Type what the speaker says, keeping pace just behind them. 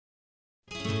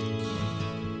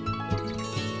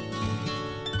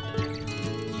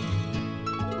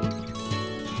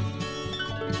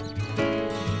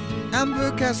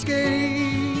amber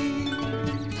cascades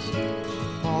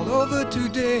all over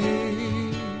today.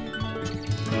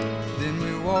 Then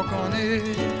we walk on a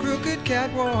crooked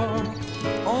catwalk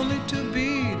only to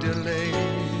be delayed.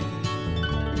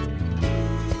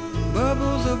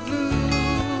 Bubbles of blue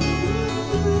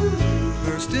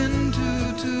burst into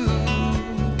two,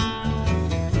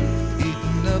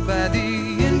 eaten up by the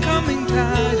incoming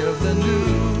tide of the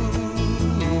new.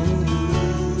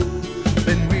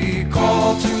 Then we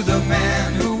call to the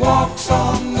man who walks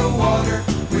on the water.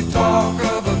 We talk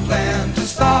of a plan to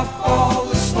stop all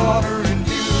the slaughter in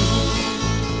view.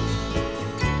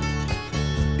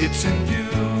 It's in view.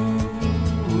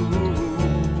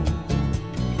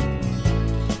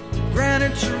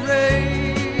 Granite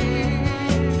charades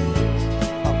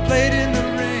are played in the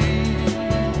rain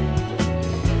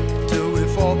till we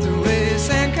fall through a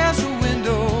sandcastle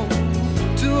window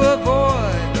to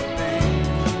avoid the pain.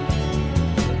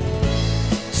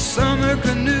 Summer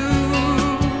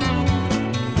canoe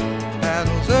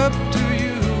paddles up to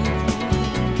you,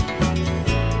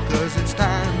 'cause it's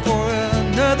time for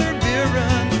another beer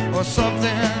run or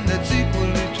something